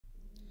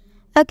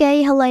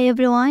Okay, hello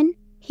everyone.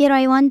 Here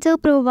I want to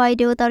provide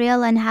a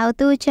tutorial on how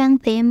to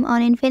change theme on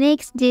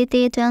Infinix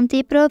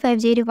GT20 Pro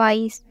 5G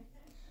device.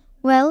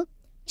 Well,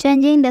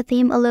 changing the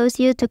theme allows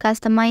you to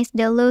customize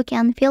the look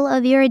and feel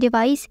of your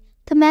device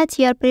to match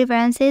your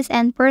preferences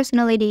and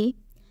personality.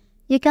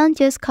 You can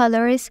choose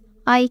colors,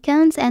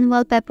 icons, and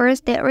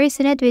wallpapers that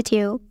resonate with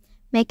you,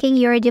 making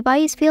your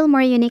device feel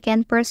more unique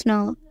and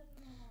personal.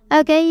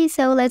 Okay,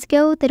 so let's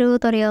go to the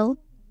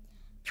tutorial.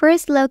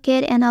 First,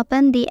 locate and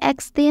open the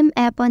X Theme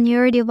app on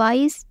your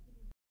device.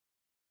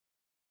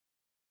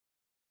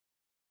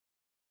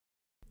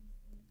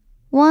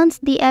 Once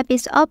the app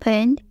is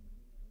opened,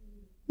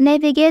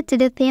 navigate to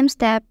the Themes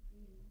tab.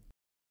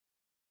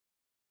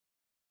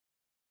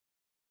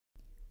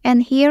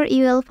 And here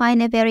you will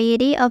find a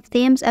variety of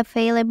themes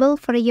available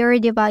for your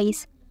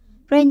device,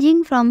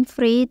 ranging from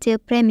free to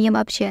premium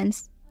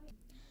options.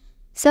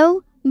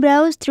 So,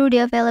 browse through the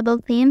available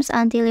themes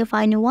until you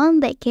find one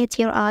that catches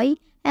your eye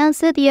and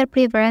suits your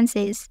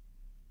preferences.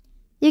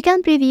 You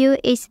can preview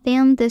each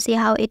theme to see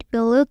how it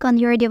will look on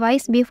your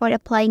device before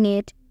applying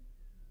it.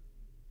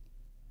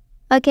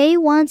 Okay,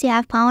 once you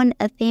have found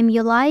a theme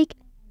you like,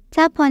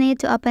 tap on it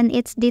to open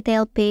its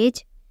detail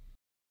page.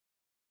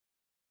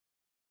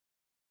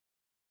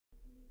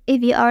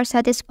 If you are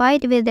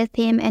satisfied with the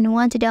theme and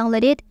want to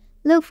download it,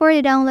 look for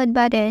the download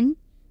button.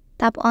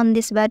 Tap on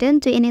this button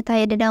to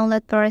initiate the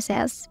download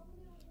process.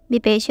 Be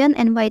patient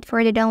and wait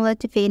for the download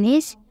to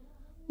finish.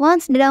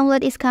 Once the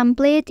download is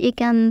complete, you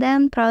can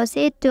then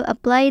proceed to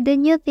apply the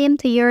new theme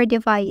to your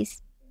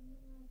device.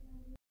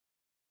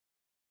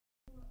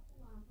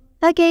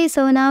 Okay,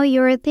 so now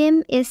your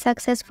theme is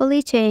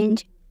successfully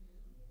changed.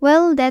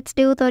 Well, that's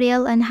the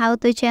tutorial on how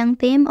to change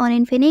theme on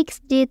Infinix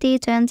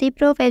GT20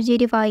 Pro 5G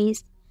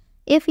device.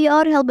 If you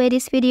are helped by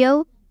this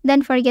video,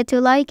 don't forget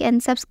to like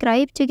and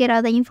subscribe to get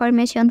other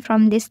information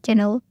from this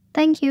channel.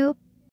 Thank you.